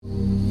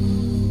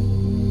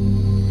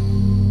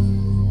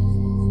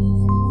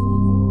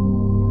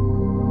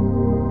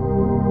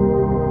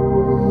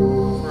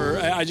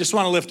I just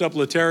want to lift up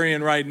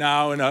Letarian right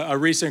now, and a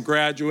recent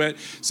graduate.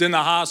 He's in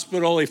the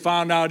hospital. He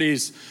found out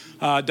he's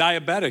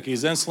diabetic.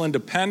 He's insulin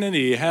dependent.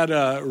 He had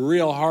a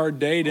real hard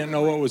day, didn't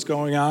know what was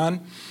going on.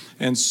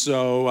 And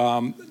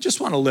so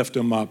just want to lift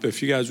him up.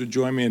 If you guys would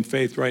join me in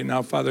faith right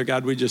now. Father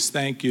God, we just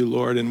thank you,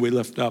 Lord, and we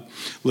lift up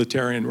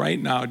Letarian right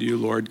now to you,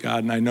 Lord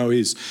God. And I know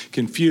he's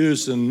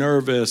confused and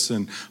nervous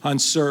and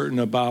uncertain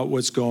about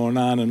what's going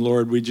on. And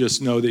Lord, we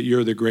just know that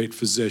you're the great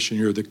physician.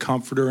 You're the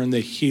comforter and the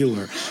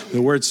healer.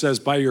 The word says,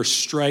 by your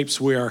stripes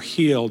we are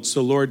healed.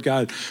 So Lord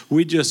God,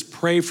 we just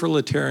pray for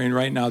Letarian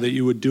right now that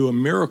you would do a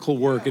miracle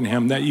work in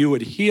him, that you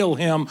would heal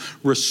him,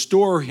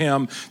 restore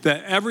him,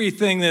 that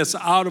everything that's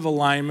out of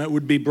alignment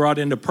would be brought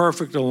into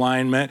perfect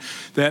alignment,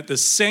 that the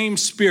same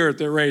spirit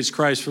that raised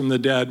Christ from the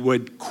dead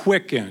would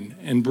quicken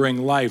and bring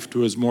life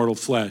to his mortal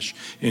flesh.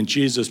 In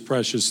Jesus'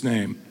 precious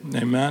name,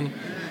 amen.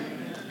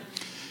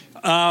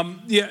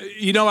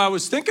 I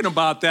was thinking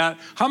about that.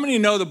 How many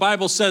know the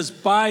Bible says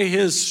by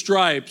his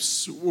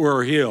stripes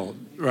we're healed,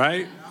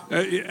 right?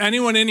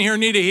 Anyone in here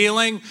need a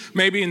healing?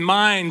 Maybe in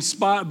mind,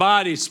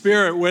 body,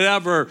 spirit,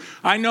 whatever.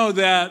 I know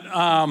that...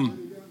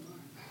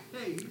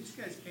 Hey, this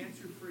guy's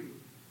cancer-free.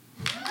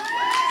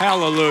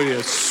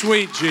 Hallelujah.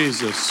 Sweet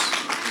Jesus.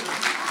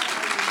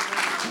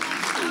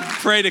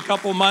 Prayed a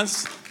couple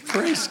months.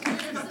 Praise God.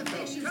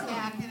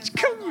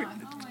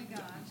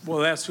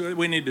 Well,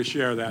 we need to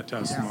share that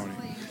testimony.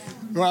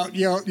 Well,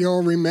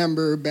 you'll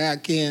remember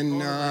back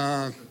in,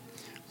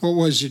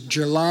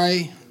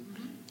 July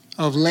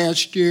of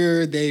last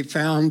year, they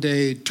found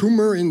a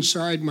tumor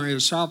inside my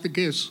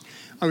esophagus.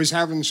 I was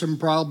having some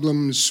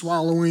problems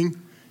swallowing.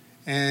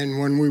 And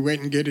when we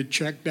went and get it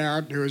checked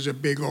out, there was a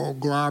big old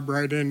glob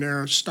right in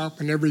there,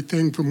 stopping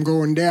everything from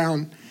going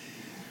down.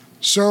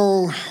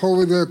 So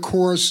over the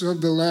course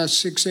of the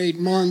last 6-8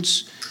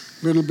 months,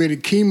 a little bit of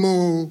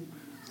chemo,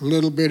 a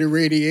little bit of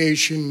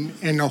radiation,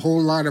 and a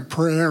whole lot of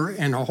prayer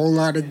and a whole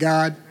lot of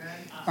God.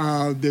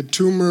 The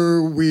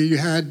tumor we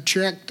had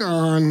checked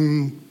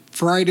on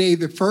Friday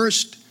the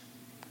 1st,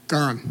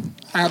 gone.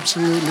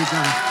 Absolutely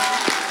gone.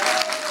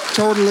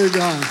 Totally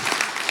gone.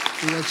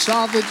 The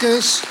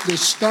esophagus, the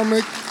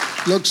stomach,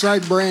 looks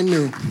like brand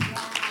new.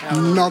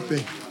 Hallelujah.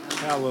 Nothing.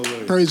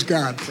 Hallelujah. Praise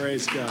God.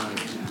 Praise God.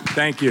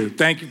 Thank you.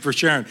 Thank you for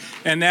sharing.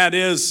 And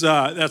that's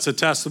a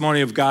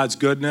testimony of God's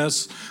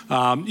goodness.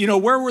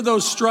 Where were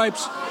those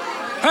stripes?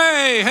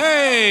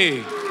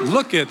 Hey,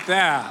 look at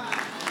that.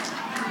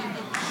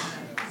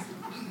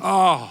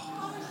 Oh,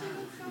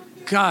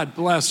 God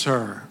bless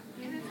her.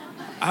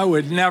 I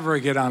would never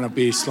get on a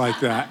beast like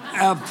that,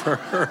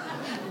 ever.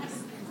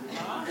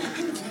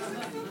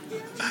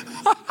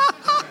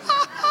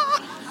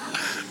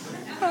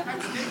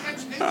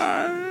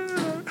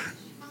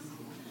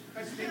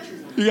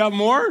 You got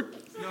more?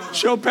 No.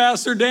 Show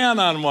Pastor Dan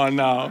on one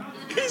now.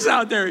 He's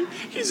out there.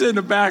 He's in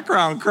the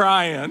background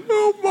crying.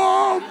 Oh,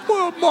 Mom,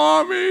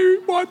 Mommy,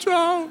 watch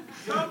out.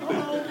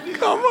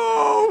 Come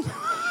home.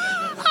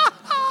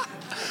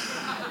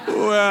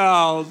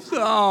 Well,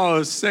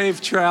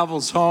 safe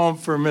travels home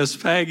for Miss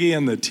Peggy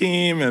and the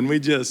team. And we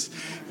just,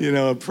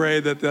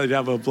 pray that they'd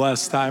have a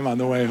blessed time on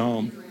the way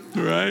home.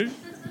 Right?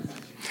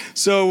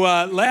 So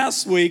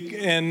last week,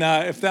 and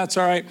if that's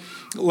all right,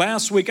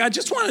 last week, I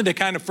just wanted to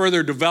kind of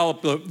further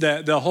develop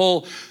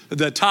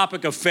the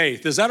topic of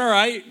faith. Is that all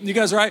right? You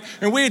guys all right?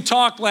 And we had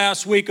talked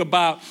last week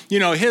about,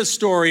 his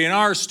story and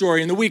our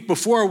story. And the week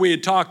before, we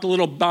had talked a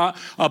little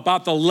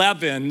about the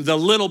leaven, the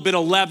little bit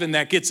of leaven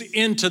that gets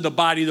into the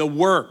body, the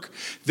work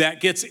that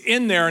gets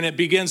in there, and it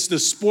begins to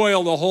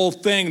spoil the whole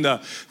thing,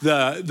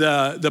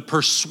 the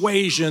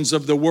persuasions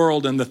of the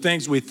world and the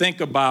things we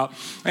think about.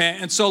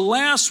 And so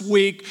last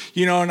week,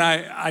 and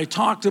I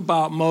talked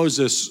about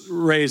Moses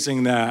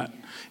raising that.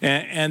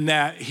 And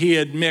that he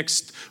had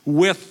mixed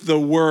with the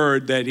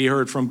word that he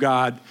heard from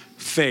God,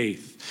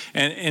 faith.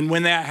 And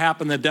when that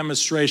happened, the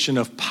demonstration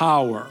of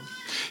power,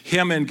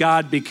 him and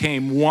God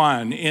became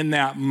one in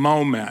that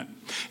moment.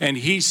 And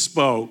he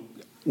spoke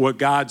what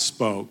God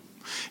spoke.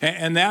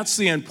 And that's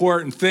the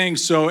important thing.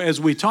 So as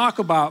we talk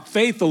about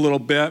faith a little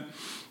bit,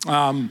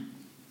 I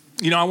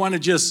want to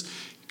just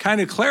kind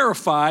of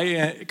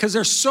clarify, because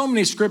there's so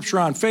many scripture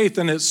on faith,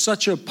 and it's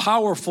such a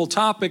powerful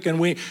topic, and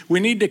we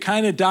need to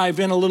kind of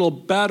dive in a little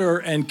better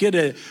and get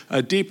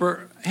a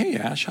deeper. Hey,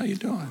 Ash, how you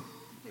doing?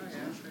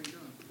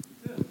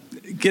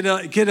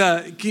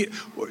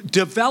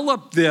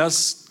 Develop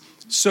this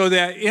so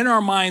that in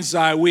our mind's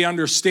eye we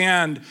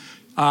understand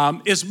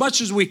as much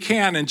as we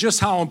can, and just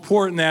how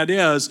important that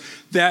is.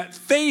 That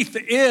faith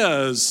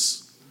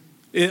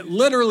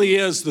literally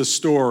is the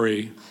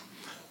story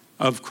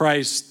of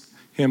Christ.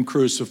 Him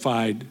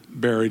crucified,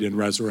 buried, and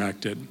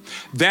resurrected.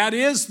 That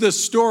is the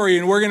story,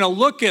 and we're going to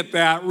look at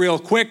that real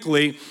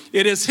quickly.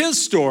 It is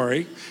his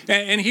story,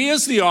 and he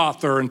is the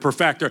author and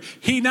perfecter.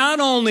 He not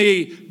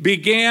only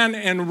began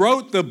and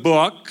wrote the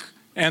book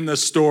and the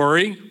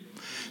story,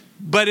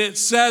 but it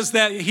says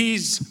that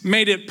he's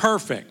made it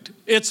perfect.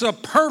 It's a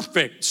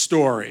perfect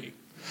story.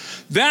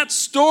 That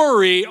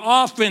story,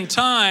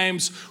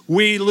 oftentimes,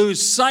 we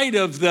lose sight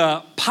of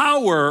the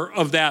power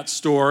of that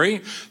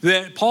story.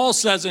 That Paul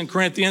says in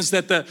Corinthians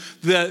that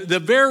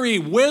the very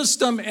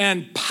wisdom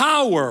and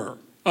power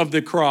of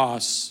the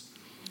cross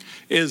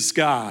is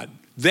God.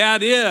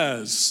 That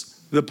is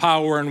the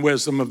power and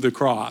wisdom of the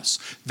cross,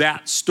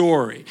 that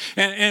story.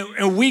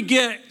 And we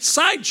get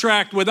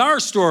sidetracked with our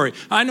story.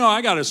 I know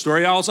I got a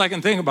story. All I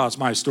can think about is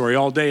my story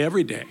all day,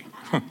 every day.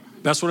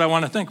 That's what I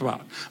want to think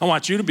about. I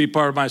want you to be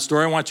part of my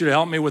story. I want you to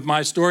help me with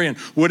my story and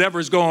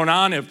whatever's going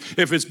on, if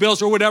it's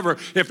bills or whatever,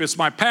 if it's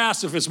my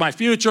past, if it's my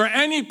future,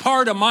 any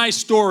part of my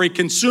story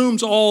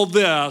consumes all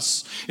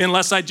this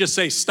unless I just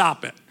say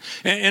stop it.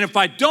 And if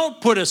I don't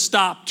put a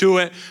stop to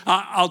it,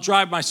 I'll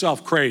drive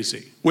myself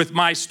crazy with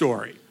my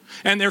story.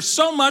 And there's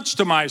so much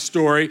to my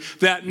story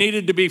that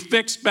needed to be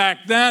fixed back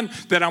then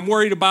that I'm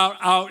worried about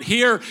out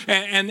here.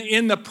 And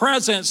in the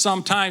present,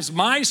 sometimes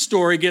my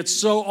story gets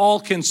so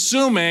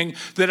all-consuming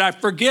that I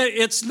forget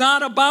it's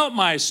not about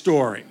my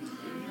story.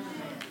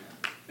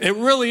 It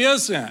really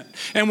isn't.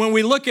 And when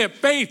we look at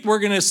faith, we're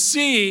going to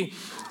see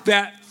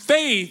that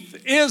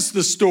faith is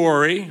the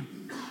story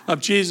of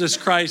Jesus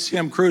Christ,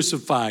 him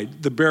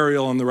crucified, the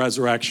burial, and the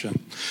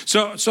resurrection.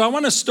 So I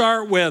want to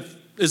start with,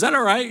 is that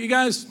all right, you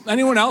guys?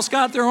 Anyone else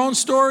got their own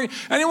story?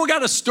 Anyone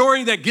got a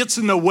story that gets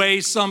in the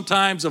way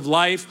sometimes of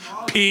life?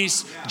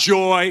 Peace,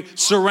 joy,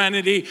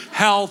 serenity,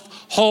 health,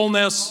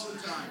 wholeness.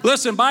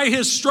 Listen, by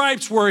his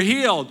stripes we're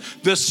healed.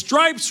 The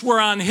stripes were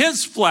on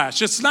his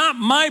flesh. It's not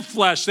my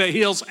flesh that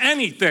heals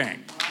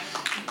anything.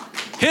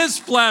 His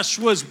flesh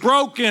was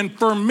broken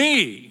for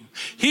me.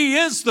 He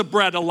is the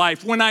bread of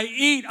life. When I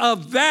eat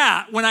of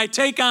that, when I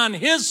take on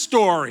his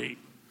story,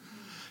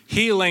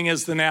 healing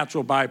is the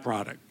natural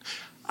byproduct.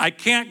 I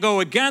can't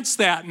go against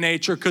that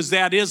nature because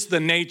that is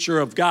the nature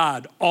of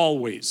God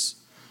always.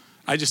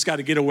 I just got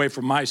to get away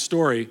from my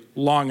story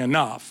long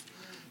enough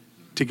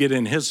to get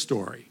in his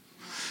story.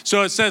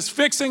 So it says,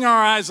 fixing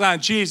our eyes on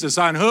Jesus.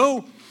 On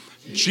who?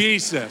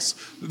 Jesus,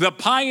 the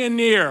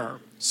pioneer,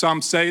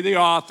 some say the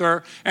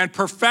author, and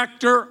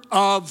perfecter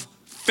of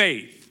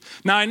faith.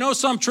 Now, I know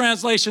some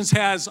translations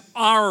has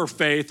our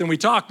faith, and we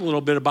talked a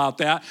little bit about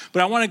that,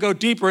 but I want to go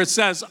deeper. It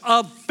says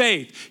of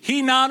faith.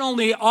 He not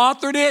only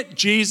authored it,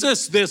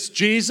 this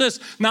Jesus,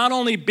 not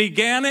only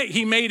began it,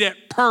 he made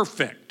it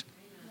perfect.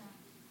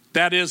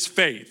 That is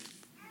faith.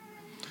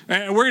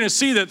 And we're going to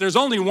see that there's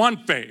only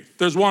one faith.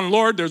 There's one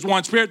Lord, there's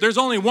one Spirit, there's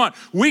only one.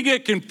 We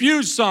get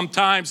confused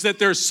sometimes that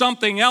there's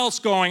something else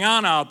going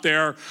on out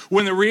there,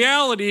 when the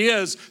reality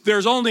is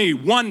there's only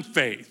one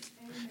faith.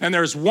 And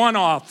there's one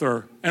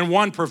author and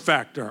one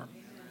perfecter.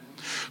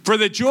 For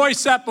the joy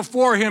set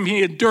before him,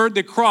 he endured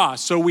the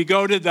cross. So we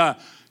go to the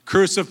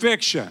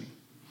crucifixion.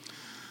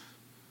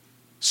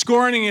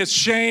 Scorning its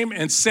shame,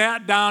 and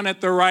sat down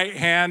at the right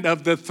hand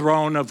of the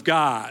throne of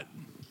God.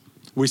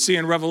 We see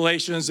in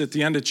Revelations at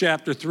the end of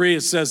chapter 3,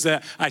 it says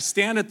that I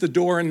stand at the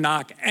door and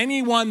knock.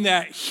 Anyone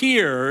that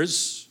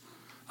hears,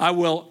 I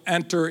will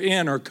enter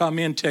in or come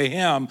into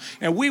him,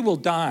 and we will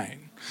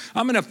dine.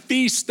 I'm going to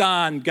feast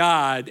on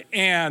God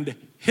and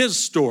his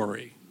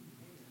story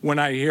when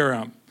I hear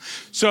him.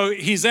 So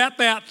he's at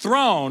that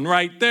throne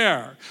right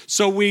there.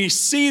 So we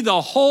see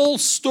the whole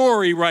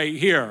story right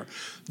here.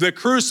 The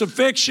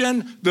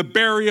crucifixion, the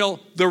burial,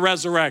 the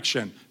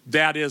resurrection.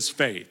 That is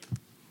faith.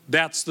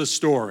 That's the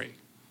story.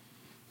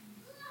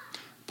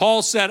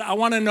 Paul said, I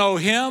want to know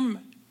him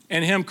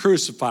and him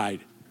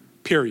crucified,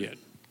 period.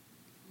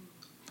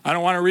 I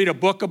don't want to read a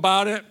book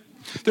about it.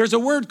 There's a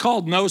word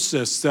called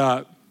gnosis,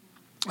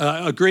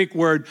 a Greek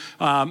word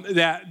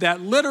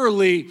that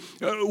literally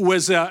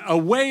was a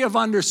way of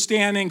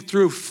understanding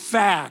through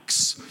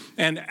facts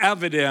and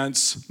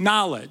evidence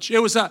knowledge. It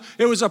was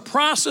a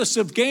process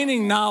of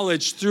gaining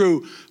knowledge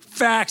through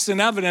facts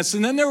and evidence.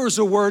 And then there was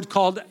a word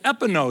called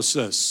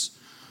epignosis,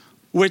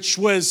 which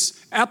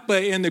was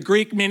epi in the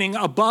Greek, meaning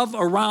above,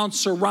 around,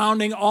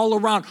 surrounding, all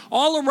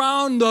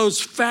around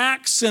those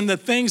facts and the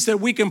things that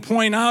we can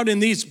point out in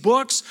these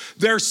books.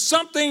 There's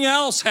something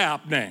else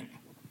happening.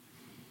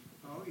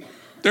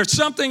 There's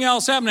something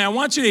else happening. I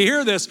want you to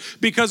hear this,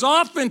 because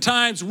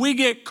oftentimes we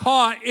get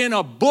caught in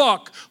a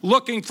book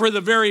looking for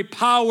the very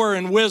power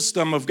and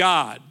wisdom of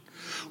God,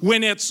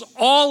 when it's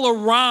all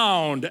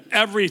around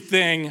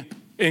everything,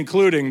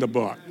 including the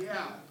book.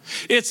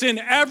 It's in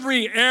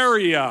every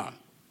area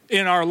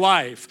in our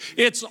life.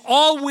 It's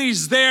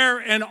always there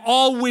and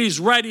always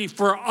ready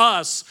for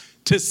us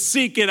to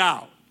seek it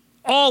out.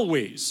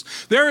 Always.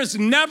 There is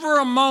never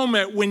a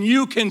moment when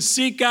you can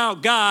seek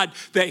out God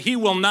that he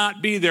will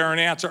not be there and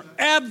answer.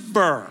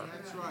 Ever.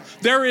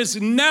 There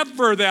is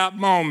never that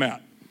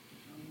moment.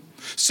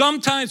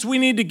 Sometimes we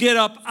need to get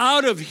up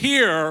out of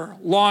here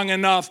long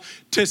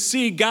enough to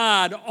see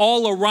God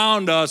all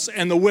around us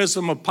and the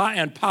wisdom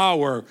and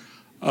power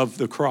of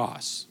the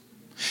cross.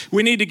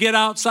 We need to get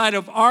outside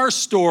of our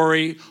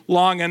story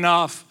long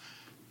enough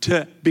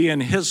to be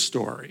in his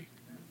story.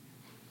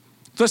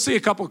 Let's see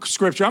a couple of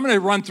scripture. I'm going to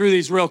run through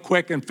these real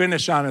quick and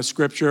finish on a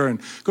scripture,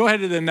 and go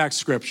ahead to the next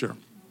scripture.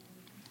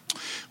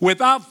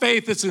 Without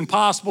faith, it's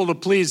impossible to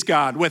please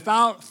God.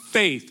 Without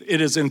faith,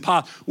 it is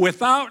impossible.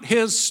 Without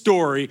his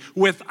story,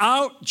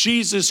 without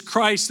Jesus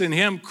Christ and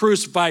him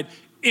crucified,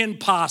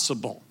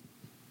 impossible.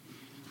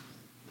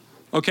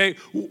 Okay?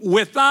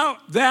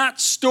 Without that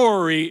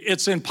story,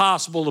 it's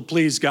impossible to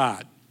please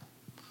God.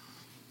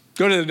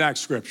 Go to the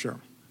next scripture.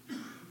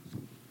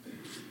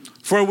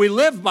 For we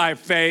live by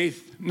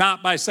faith,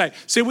 not by sight.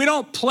 See, we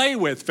don't play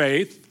with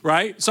faith,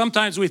 right?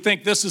 Sometimes we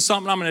think this is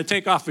something I'm going to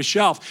take off a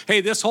shelf.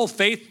 Hey, this whole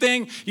faith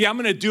thing, yeah, I'm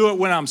going to do it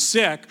when I'm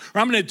sick,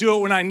 or I'm going to do it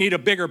when I need a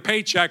bigger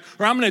paycheck,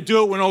 or I'm going to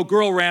do it when old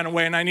girl ran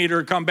away and I need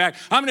her to come back.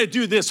 I'm going to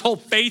do this whole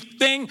faith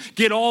thing,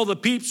 get all the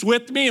peeps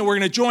with me, and we're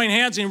going to join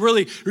hands and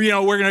really,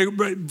 we're going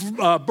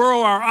to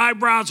burrow our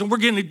eyebrows, and we're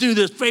going to do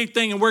this faith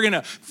thing, and we're going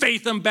to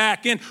faith them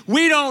back in.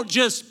 We don't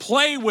just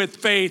play with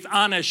faith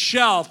on a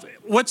shelf.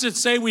 What's it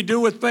say we do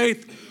with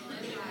faith?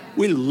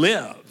 We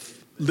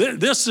live.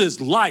 This is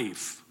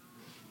life.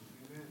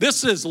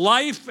 This is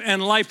life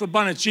and life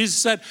abundance. Jesus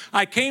said,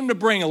 I came to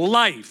bring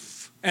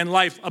life and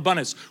life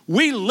abundance.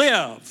 We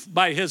live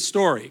by his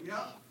story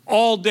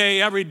all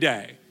day, every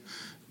day.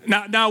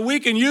 Now we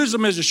can use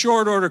them as a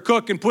short order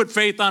cook and put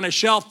faith on a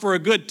shelf for a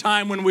good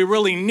time when we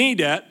really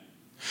need it,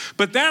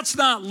 but that's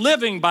not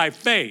living by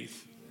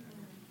faith.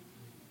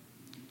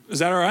 Is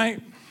that all right?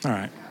 All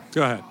right,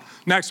 go ahead.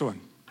 Next one.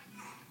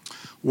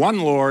 One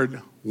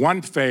Lord,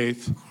 one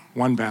faith,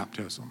 one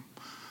baptism.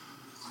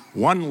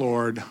 One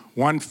Lord,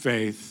 one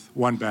faith,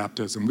 one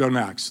baptism. Go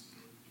next.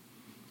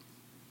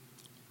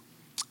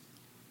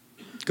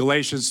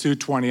 Galatians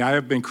 2:20. I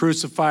have been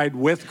crucified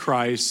with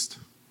Christ,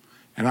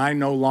 and I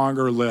no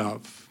longer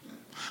live.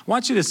 I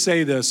want you to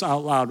say this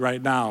out loud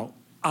right now.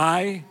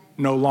 I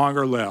no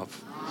longer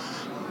live.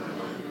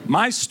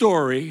 My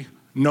story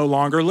no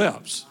longer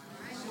lives.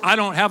 I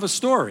don't have a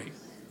story.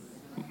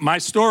 My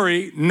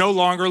story no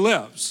longer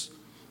lives.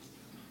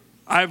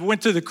 I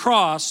went to the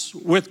cross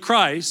with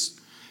Christ,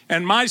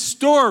 and my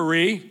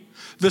story,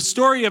 the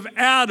story of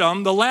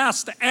Adam, the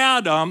last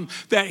Adam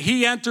that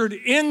he entered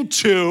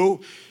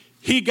into,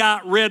 he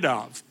got rid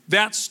of.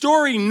 That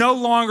story no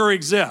longer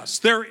exists.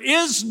 There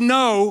is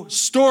no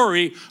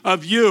story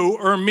of you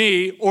or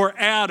me or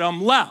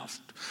Adam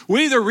left.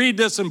 We either read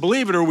this and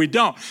believe it or we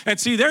don't. And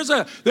see,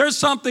 there's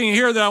something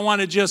here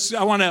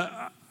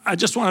that I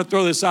just want to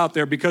throw this out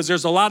there because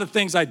there's a lot of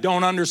things I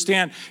don't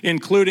understand,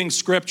 including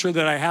scripture,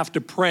 that I have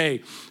to pray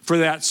for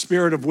that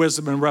spirit of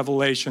wisdom and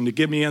revelation to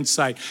give me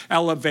insight,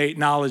 elevate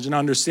knowledge and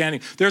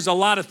understanding. There's a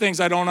lot of things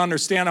I don't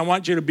understand. I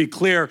want you to be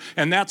clear,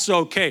 and that's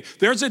okay.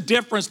 There's a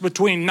difference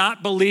between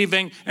not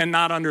believing and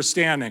not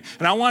understanding.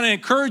 And I want to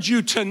encourage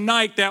you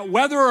tonight that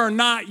whether or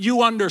not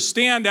you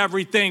understand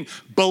everything,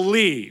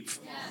 believe.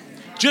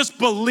 Just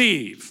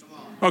believe.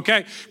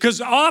 Okay?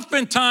 Because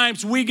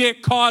oftentimes we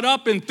get caught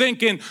up in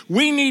thinking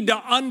we need to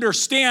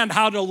understand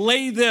how to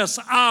lay this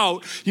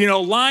out,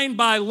 line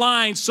by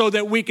line so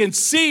that we can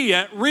see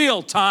it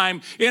real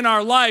time in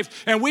our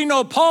life. And we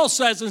know Paul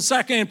says in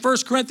 1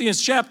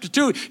 Corinthians chapter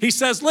 2, he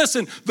says,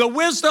 listen, the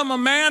wisdom of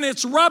man,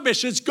 it's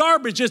rubbish, it's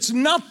garbage, it's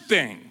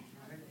nothing.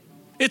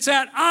 It's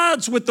at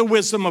odds with the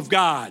wisdom of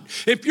God.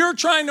 If you're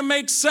trying to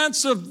make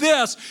sense of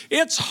this,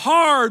 it's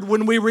hard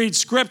when we read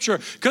scripture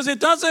because it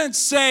doesn't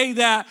say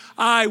that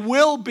I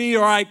will be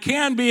or I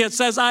can be. It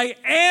says I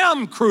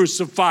am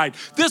crucified.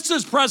 This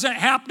is present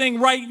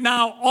happening right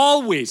now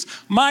always.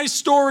 My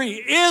story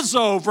is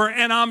over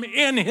and I'm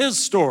in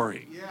his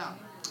story. Yeah.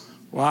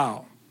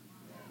 Wow.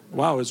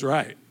 Wow is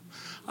right.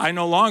 I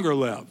no longer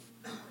live.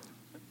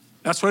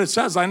 That's what it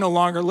says. I no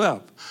longer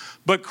live.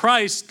 But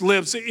Christ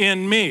lives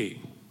in me.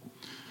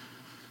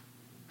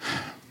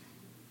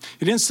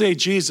 He didn't say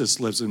Jesus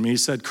lives in me. He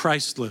said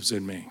Christ lives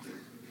in me.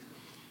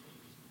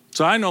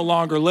 So I no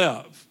longer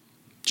live.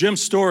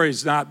 Jim's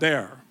story's not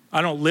there.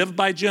 I don't live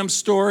by Jim's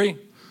story.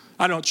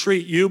 I don't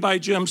treat you by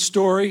Jim's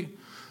story.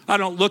 I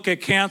don't look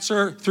at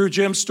cancer through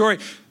Jim's story.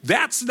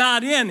 That's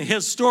not in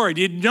his story.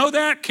 Did you know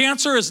that?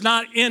 Cancer is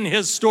not in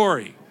his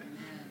story.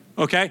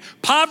 Okay?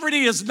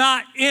 Poverty is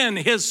not in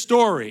his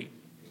story.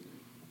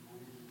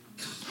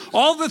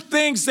 All the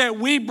things that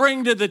we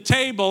bring to the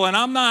table, and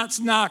I'm not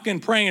knocking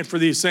praying for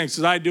these things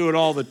because I do it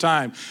all the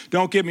time.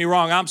 Don't get me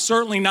wrong. I'm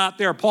certainly not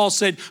there. Paul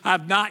said,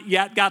 I've not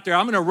yet got there.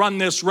 I'm going to run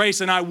this race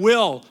and I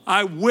will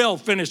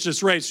finish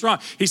this race strong.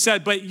 He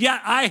said, but yet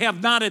I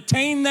have not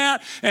attained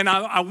that and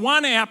I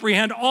want to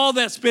apprehend all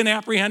that's been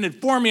apprehended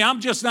for me.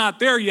 I'm just not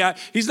there yet.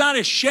 He's not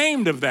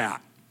ashamed of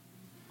that.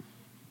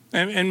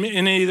 And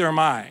neither am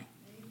I.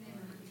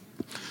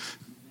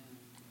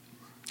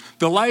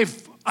 The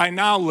life I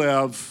now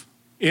live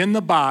in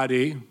the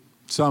body,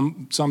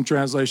 some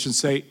translations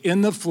say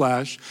in the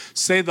flesh,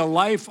 say the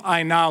life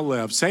I now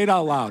live. Say it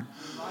out loud.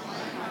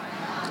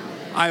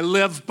 I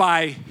live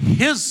by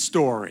his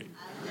story.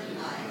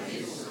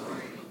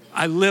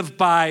 I live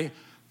by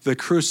the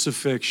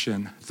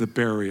crucifixion, the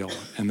burial,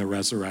 and the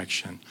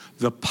resurrection,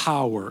 the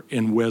power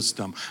in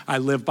wisdom. I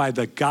live by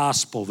the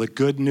gospel, the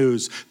good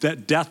news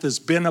that death has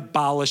been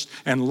abolished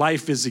and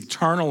life is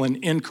eternal and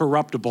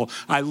incorruptible.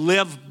 I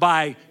live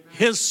by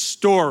his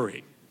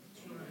story.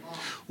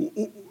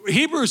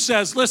 Hebrews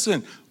says,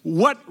 listen,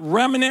 what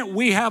remnant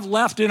we have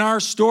left in our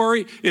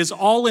story is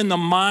all in the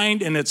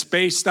mind, and it's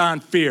based on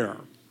fear.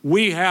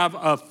 We have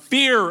a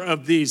fear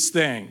of these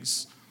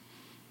things.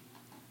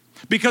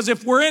 Because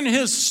if we're in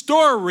his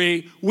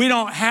story, we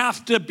don't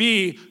have to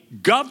be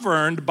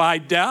governed by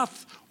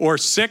death or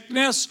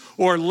sickness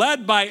or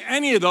led by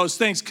any of those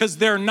things because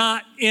they're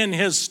not in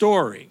his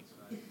story.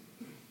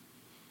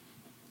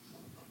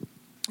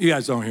 You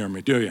guys don't hear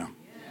me, do you?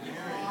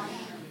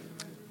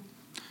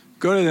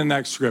 Go to the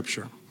next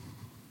scripture.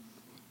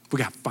 We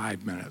got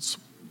 5 minutes.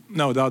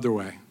 No, the other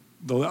way.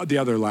 The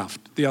other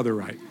left. The other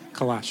right.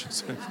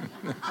 Colossians.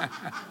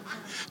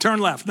 Turn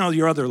left. No,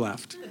 your other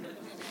left.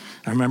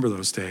 I remember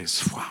those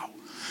days. Wow.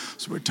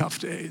 Those were tough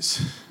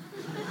days.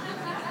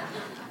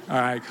 All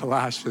right,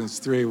 Colossians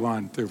 3,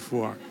 1 through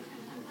 4.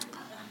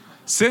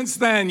 Since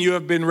then you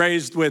have been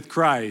raised with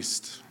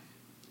Christ.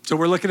 So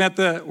we're looking at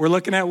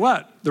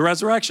what? The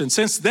resurrection.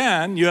 Since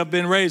then you have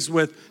been raised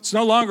with, it's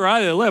no longer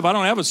I that live. I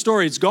don't have a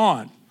story, it's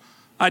gone.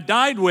 I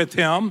died with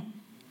him.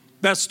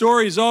 That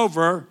story's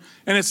over.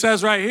 And it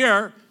says right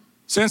here,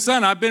 since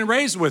then I've been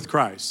raised with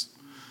Christ.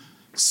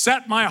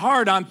 Set my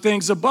heart on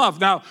things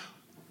above. Now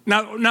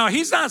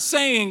he's not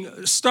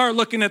saying start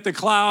looking at the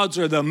clouds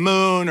or the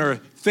moon or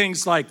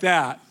things like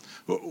that.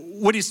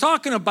 What he's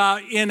talking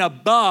about in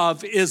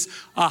above is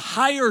a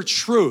higher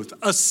truth,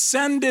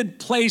 ascended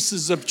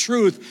places of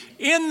truth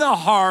in the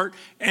heart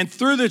and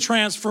through the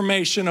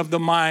transformation of the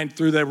mind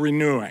through the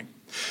renewing.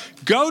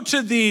 Go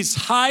to these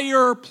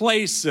higher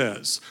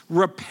places.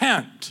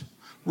 Repent.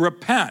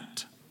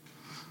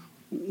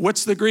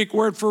 What's the Greek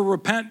word for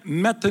repent?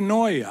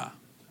 Metanoia.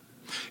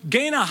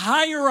 Gain a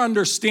higher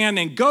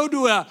understanding. Go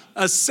to an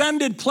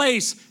ascended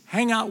place.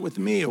 Hang out with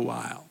me a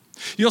while.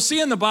 You'll see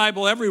in the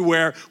Bible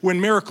everywhere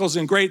when miracles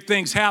and great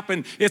things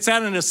happen, it's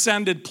at an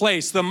ascended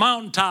place. The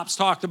mountaintops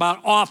talked about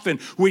often.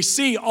 We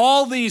see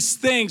all these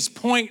things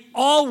point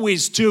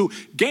always to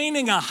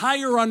gaining a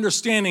higher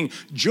understanding,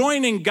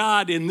 joining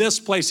God in this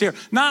place here,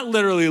 not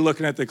literally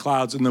looking at the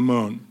clouds and the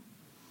moon.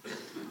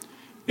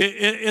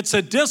 It's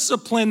a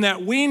discipline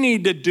that we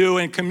need to do,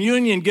 and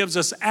communion gives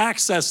us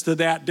access to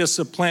that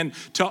discipline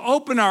to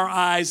open our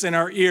eyes and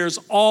our ears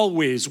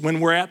always when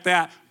we're at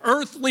that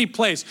earthly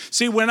place.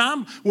 See, when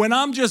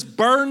I'm just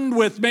burdened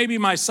with maybe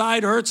my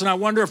side hurts and I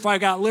wonder if I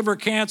got liver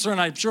cancer and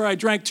I'm sure I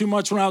drank too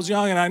much when I was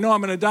young and I know I'm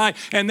going to die,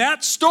 and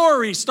that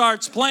story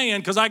starts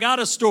playing because I got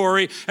a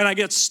story and I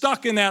get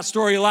stuck in that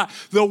story a lot.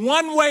 The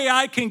one way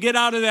I can get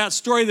out of that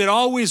story that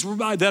always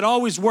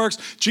works,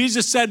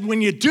 Jesus said,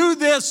 when you do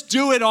this,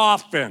 do it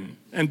often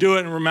and do it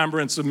in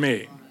remembrance of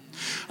me.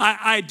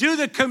 I do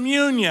the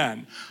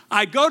communion.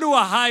 I go to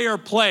a higher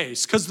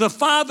place because the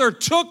Father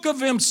took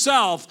of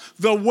himself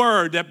the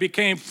word that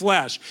became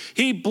flesh.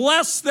 He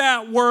blessed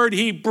that word,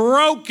 he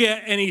broke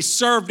it, and he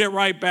served it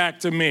right back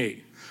to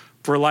me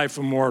for life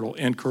immortal,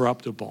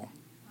 incorruptible,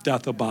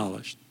 death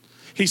abolished.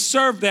 He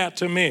served that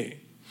to me.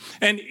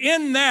 And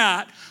in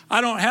that, I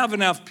don't have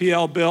an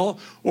FPL bill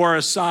or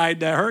a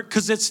side that hurt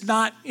because it's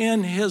not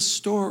in his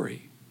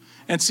story.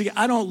 And see,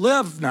 I don't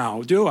live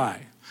now, do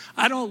I?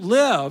 I don't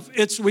live.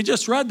 We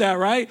just read that,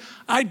 right?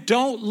 I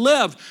don't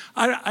live.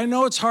 I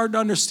know it's hard to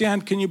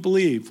understand. Can you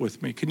believe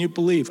with me? Can you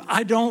believe?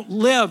 I don't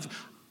live.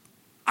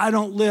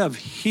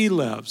 He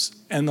lives.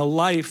 And the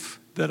life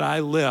that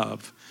I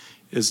live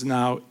is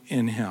now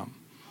in him.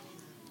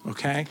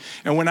 Okay?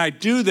 And when I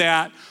do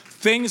that,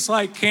 things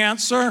like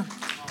cancer,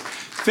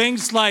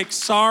 things like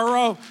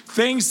sorrow,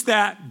 things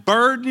that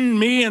burden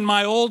me in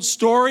my old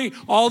story,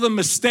 all the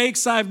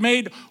mistakes I've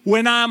made,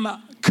 when I'm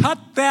cut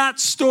that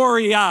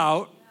story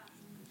out,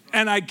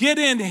 and I get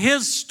in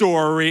his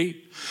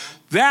story,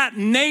 that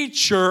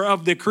nature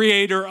of the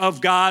creator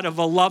of God, of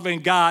a loving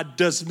God,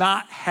 does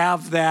not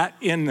have that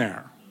in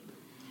there.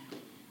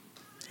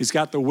 He's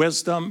got the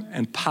wisdom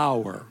and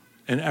power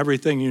and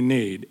everything you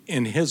need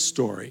in his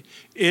story.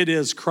 It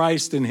is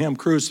Christ and him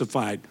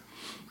crucified.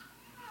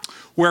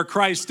 Where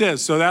Christ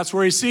is. So that's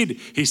where he's seated.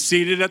 He's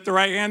seated at the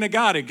right hand of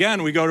God.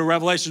 Again, we go to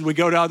Revelation, we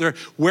go to other.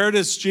 Where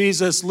does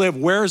Jesus live?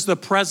 Where's the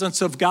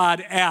presence of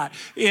God at?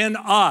 In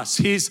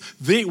us.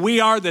 We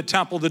are the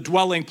temple, the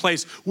dwelling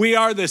place. We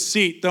are the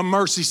seat, the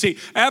mercy seat.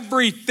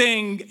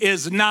 Everything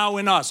is now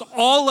in us.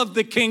 All of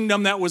the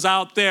kingdom that was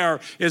out there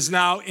is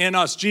now in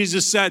us.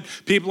 Jesus said,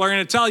 people are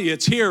going to tell you,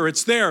 it's here,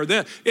 it's there.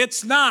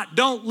 It's not.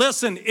 Don't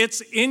listen. It's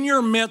in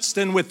your midst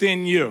and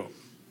within you.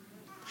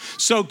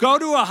 So go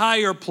to a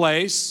higher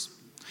place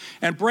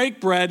and break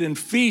bread and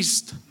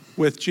feast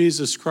with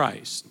Jesus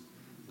Christ.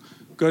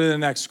 Go to the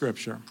next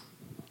scripture.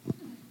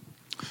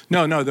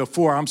 No, the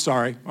 4, I'm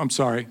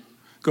sorry.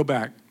 Go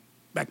back.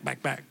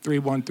 3,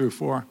 1 through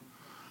 4.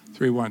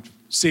 3, 1.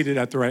 Seated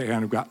at the right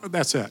hand of God.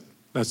 That's it.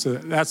 That's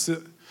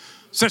it.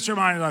 Set your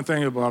mind on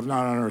things above,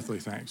 not on earthly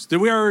things.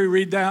 Did we already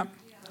read that?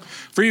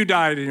 For you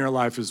died in your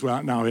life is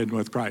now hidden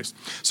with Christ.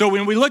 So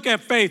when we look at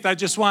faith,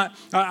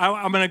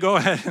 I'm going to go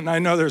ahead, and I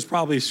know there's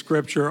probably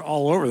scripture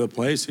all over the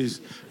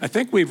place. I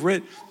think we've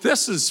written,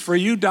 this is for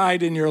you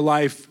died in your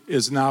life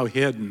is now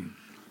hidden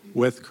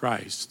with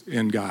Christ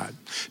in God.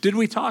 Did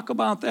we talk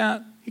about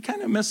that? We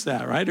kind of missed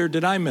that, right? Or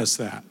did I miss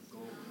that?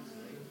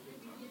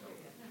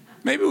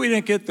 Maybe we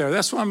didn't get there.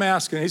 That's what I'm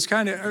asking. He's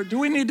kind of, do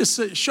we need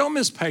to show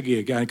Miss Peggy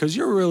again? Because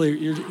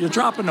you're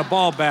dropping the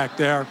ball back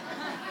there.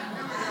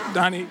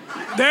 Donnie,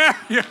 there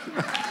you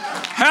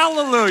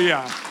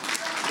hallelujah.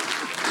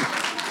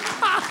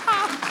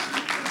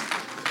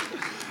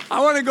 I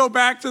want to go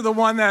back to the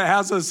one that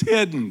has us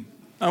hidden.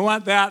 I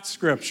want that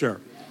scripture.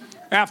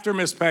 After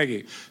Miss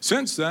Peggy.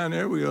 Since then,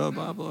 here we go,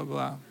 blah, blah,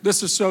 blah.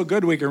 This is so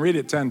good we can read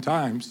it 10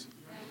 times.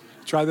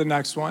 Try the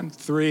next one.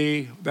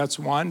 3, that's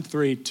 1.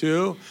 3,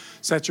 2.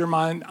 Set your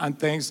mind on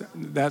things,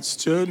 that's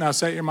 2. Now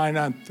set your mind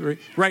on 3.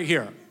 Right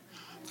here.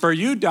 For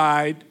you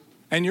died,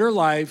 and your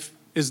life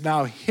is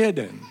now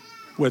hidden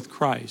with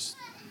Christ.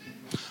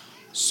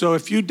 So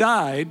if you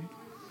died,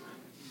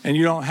 and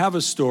you don't have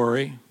a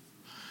story,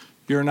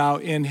 you're now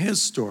in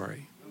his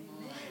story.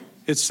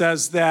 It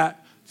says that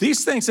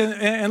these things,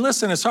 and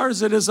listen, as hard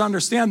as it is to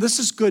understand, this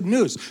is good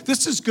news.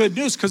 This is good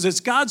news because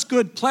it's God's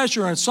good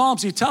pleasure. In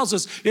Psalms, he tells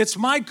us, it's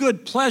my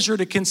good pleasure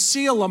to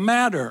conceal a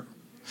matter.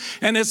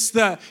 And it's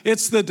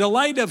the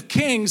delight of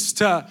kings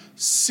to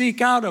seek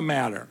out a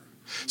matter.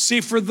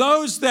 See, for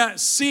those that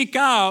seek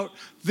out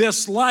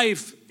this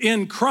life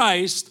in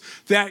Christ,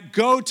 that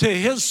go to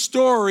his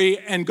story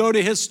and go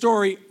to his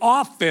story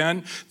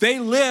often, they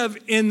live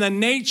in the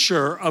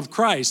nature of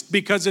Christ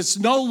because it's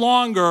no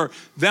longer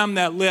them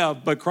that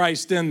live, but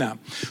Christ in them.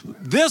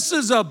 This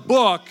is a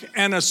book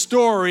and a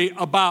story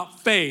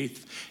about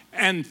faith,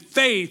 and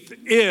faith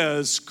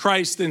is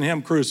Christ in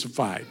him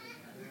crucified.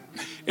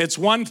 It's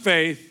one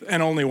faith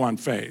and only one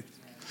faith.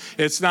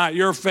 It's not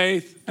your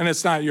faith and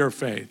it's not your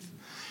faith.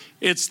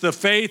 It's the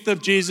faith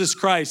of Jesus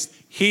Christ.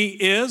 He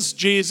is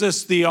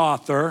Jesus, the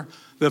author,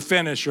 the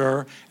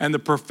finisher, and the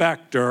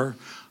perfecter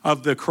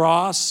of the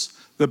cross,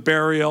 the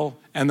burial,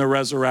 and the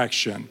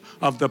resurrection,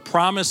 of the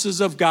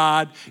promises of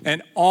God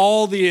and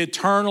all the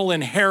eternal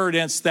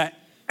inheritance that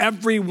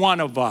every one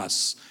of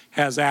us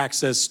has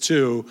access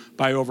to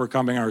by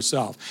overcoming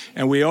ourselves.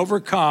 And we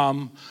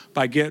overcome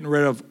by getting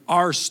rid of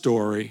our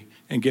story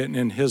and getting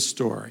in his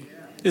story.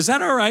 Is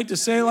that all right to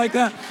say it like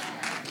that?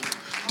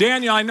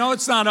 Daniel, I know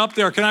it's not up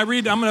there. Can I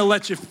read? I'm going to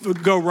let you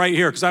go right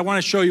here because I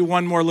want to show you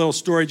one more little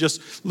story,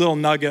 just little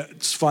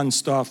nuggets, fun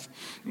stuff.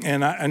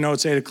 And I know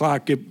it's 8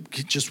 o'clock. Give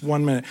just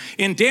 1 minute.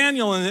 In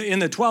Daniel, in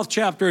the 12th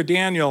chapter of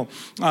Daniel,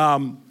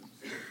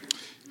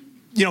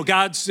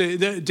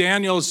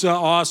 Daniel's an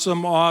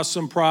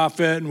awesome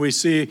prophet, and we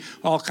see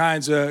all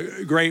kinds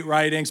of great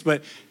writings.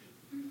 But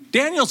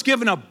Daniel's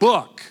given a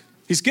book.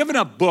 He's given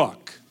a book.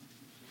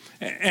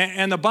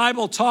 And the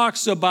Bible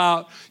talks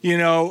about,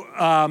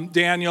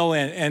 Daniel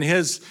and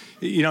his,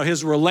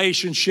 his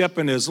relationship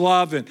and his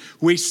love. And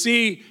we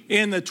see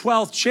in the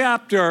 12th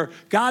chapter,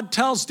 God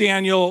tells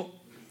Daniel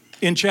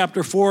in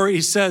chapter 4, he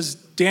says,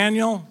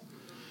 Daniel,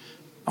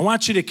 I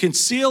want you to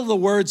conceal the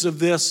words of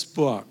this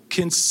book.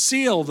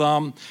 Conceal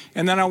them,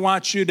 and then I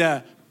want you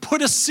to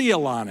put a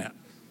seal on it.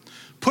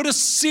 Put a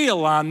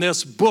seal on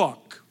this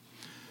book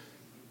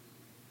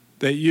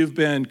that you've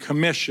been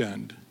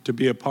commissioned to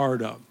be a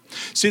part of.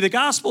 See, the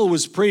gospel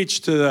was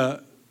preached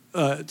to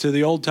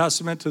the Old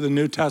Testament, to the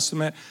New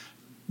Testament.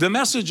 The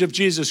message of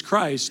Jesus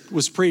Christ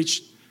was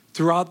preached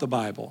throughout the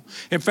Bible.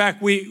 In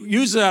fact, we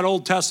use that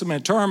Old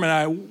Testament term, and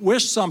I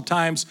wish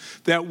sometimes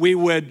that we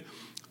would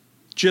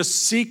just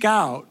seek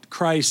out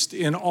Christ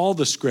in all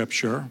the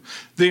scripture.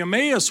 The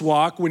Emmaus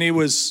walk, when he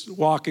was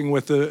walking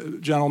with the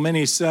gentleman,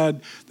 he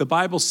said, the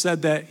Bible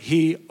said that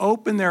he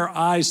opened their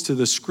eyes to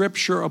the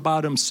scripture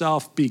about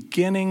himself,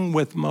 beginning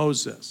with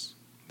Moses.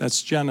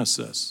 That's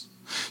Genesis.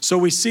 So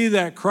we see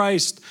that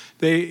Christ,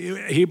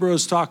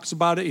 Hebrews talks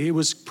about it, he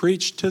was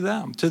preached to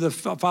them, to the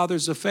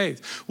fathers of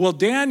faith. Well,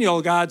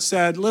 Daniel, God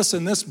said,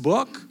 listen, this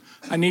book,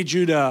 I need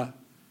you to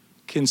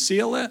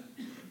conceal it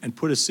and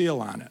put a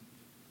seal on it.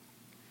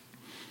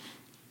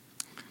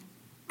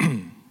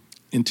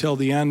 Until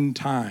the end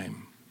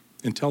time,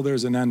 until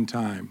there's an end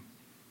time.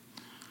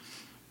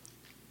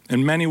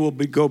 And many will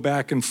go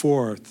back and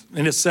forth.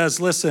 And it says,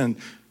 listen,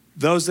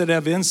 those that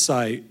have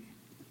insight,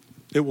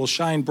 it will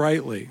shine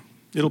brightly.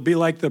 It'll be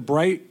like the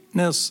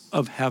brightness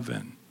of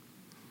heaven.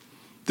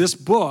 This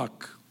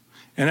book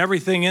and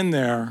everything in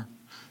there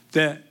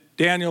that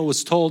Daniel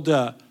was told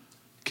to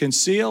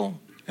conceal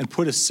and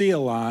put a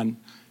seal on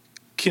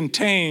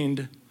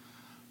contained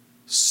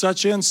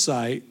such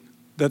insight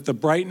that the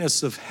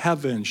brightness of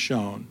heaven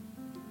shone.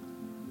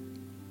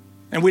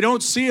 And we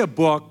don't see a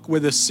book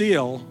with a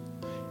seal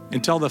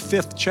until the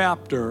 5th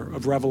chapter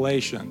of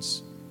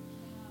Revelations.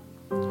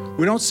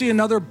 We don't see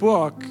another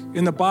book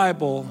in the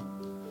Bible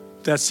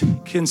that's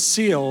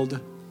concealed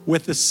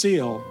with a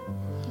seal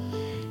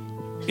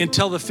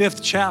until the 5th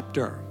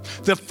chapter.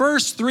 The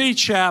first 3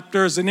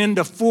 chapters and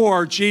into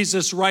 4,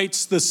 Jesus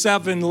writes the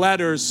 7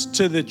 letters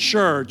to the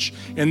church,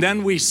 and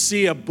then we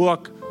see a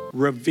book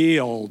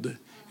revealed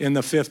in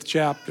the 5th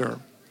chapter.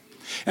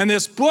 And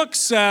this book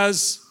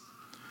says,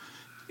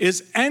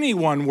 is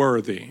anyone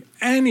worthy?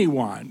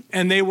 Anyone?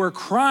 And they were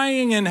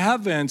crying in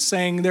heaven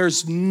saying,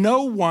 there's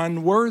no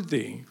one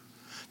worthy.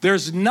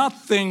 There's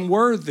nothing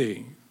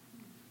worthy.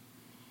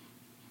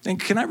 And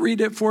can I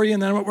read it for you?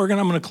 And then I'm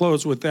going to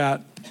close with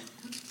that.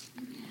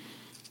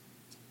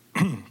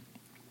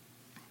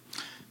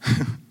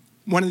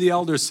 One of the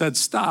elders said,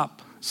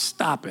 stop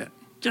it.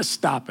 Just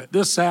stop it.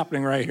 This is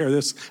happening right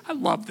here. I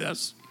love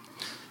this.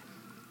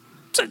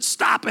 Said,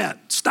 stop it.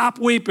 Stop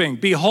weeping.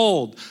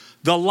 Behold,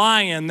 the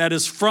lion that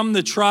is from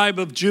the tribe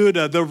of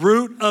Judah, the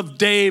root of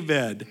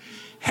David,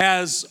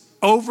 has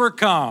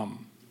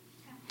overcome.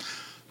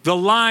 The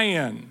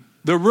lion,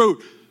 the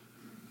root.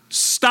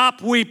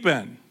 Stop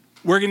weeping.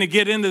 We're going to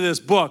get into this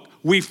book.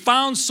 We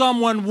found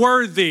someone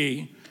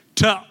worthy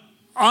to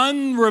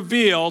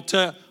unreveal,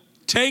 to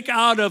take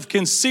out of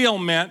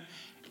concealment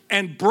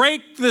and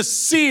break the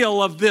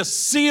seal of this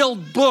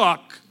sealed book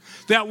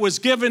that was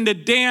given to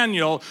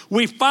Daniel.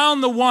 We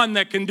found the one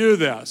that can do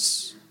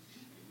this,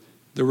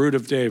 the root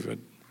of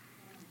David,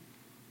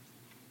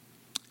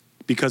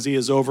 because he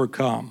has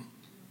overcome.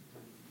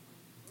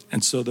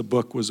 And so the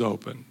book was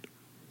opened.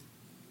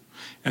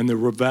 And the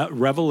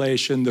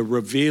revelation, the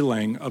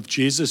revealing of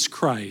Jesus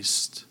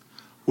Christ,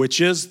 which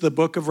is the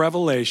book of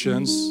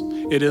Revelations,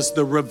 it is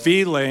the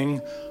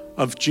revealing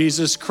of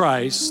Jesus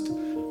Christ,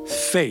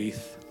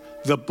 faith.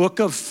 The book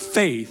of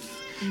faith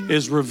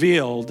is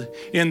revealed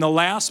in the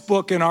last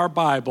book in our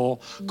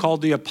Bible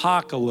called the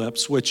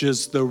Apocalypse, which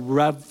is the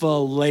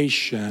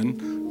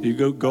revelation.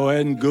 You go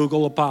ahead and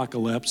Google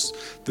apocalypse.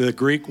 The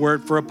Greek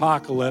word for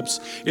apocalypse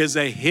is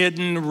a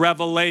hidden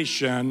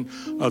revelation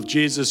of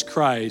Jesus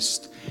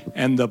Christ.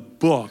 And the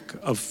book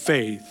of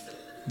faith,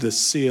 the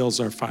seals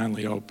are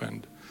finally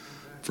opened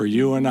for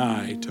you and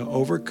I to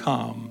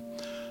overcome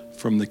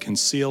from the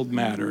concealed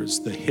matters,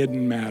 the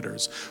hidden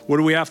matters. What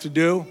do we have to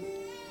do?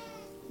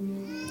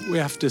 We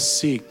have to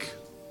seek.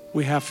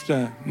 We have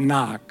to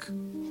knock.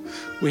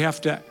 We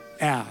have to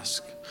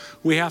ask.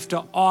 We have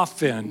to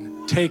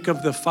often take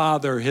of the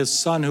Father, his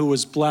Son who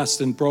was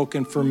blessed and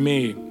broken for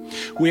me.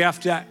 We have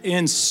to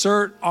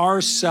insert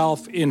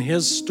ourselves in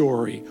his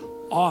story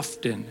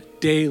often,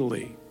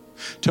 daily,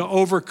 to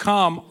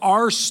overcome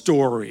our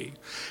story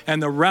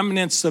and the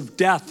remnants of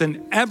death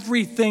and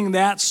everything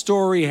that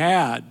story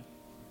had.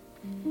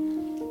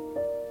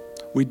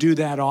 We do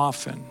that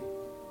often.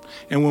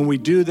 And when we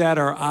do that,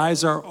 our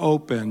eyes are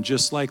open,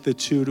 just like the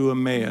two to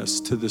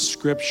Emmaus, to the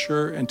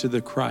Scripture and to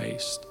the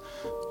Christ,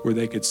 where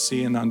they could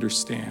see and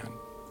understand.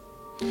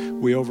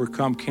 We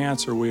overcome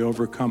cancer, we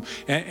overcome.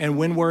 And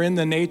when we're in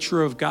the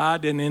nature of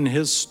God and in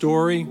his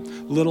story,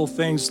 little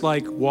things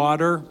like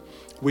water,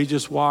 we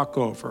just walk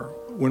over.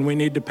 When we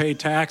need to pay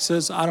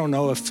taxes, I don't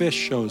know, a fish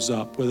shows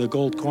up with a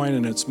gold coin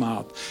in its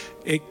mouth.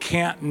 It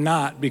can't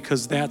not,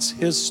 because that's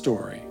his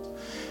story.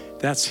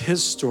 That's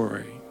his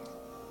story.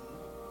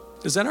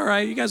 Is that all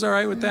right? You guys all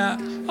right with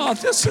that? Oh,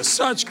 this is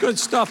such good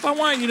stuff. I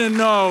want you to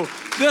know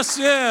this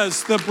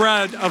is the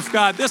bread of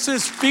God. This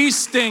is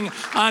feasting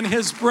on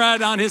his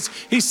bread,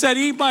 he said,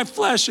 eat my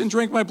flesh and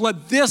drink my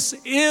blood. This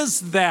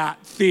is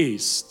that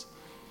feast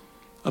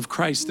of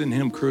Christ and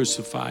him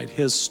crucified,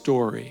 his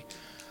story.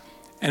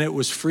 And it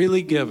was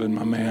freely given,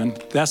 my man.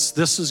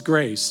 This is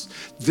grace.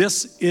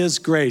 This is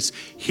grace.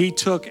 He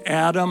took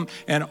Adam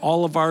and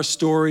all of our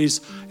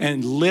stories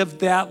and lived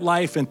that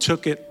life and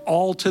took it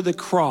all to the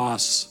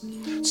cross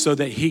so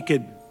that he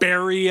could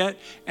bury it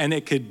and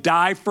it could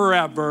die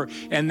forever.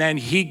 And then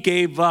he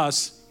gave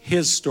us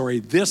his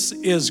story. This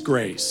is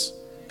grace.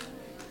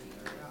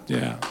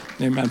 Yeah,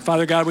 amen.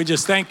 Father God, we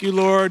just thank you,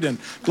 Lord, and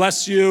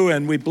bless you,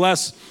 and we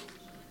bless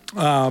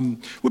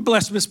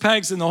Miss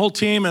Peggs and the whole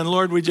team, and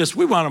Lord, we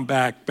want them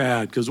back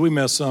bad because we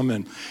miss them.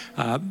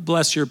 And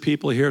bless your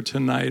people here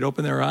tonight.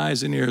 Open their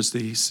eyes and ears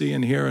to see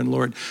and hear. And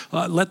Lord,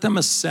 let them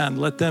ascend.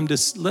 Let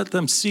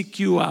them seek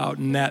you out,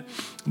 and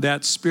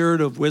that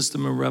spirit of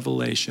wisdom and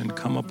revelation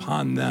come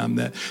upon them,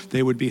 that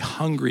they would be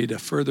hungry to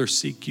further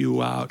seek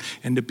you out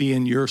and to be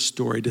in your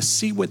story, to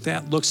see what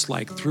that looks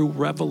like through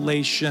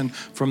revelation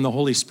from the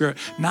Holy Spirit,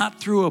 not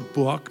through a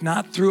book,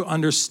 not through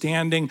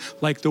understanding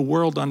like the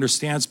world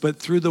understands, but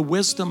through the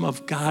wisdom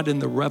of God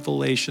and the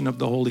revelation of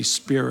the Holy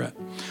Spirit.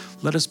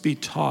 Let us be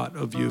taught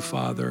of you,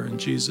 Father. In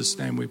Jesus'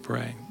 name we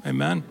pray.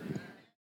 Amen.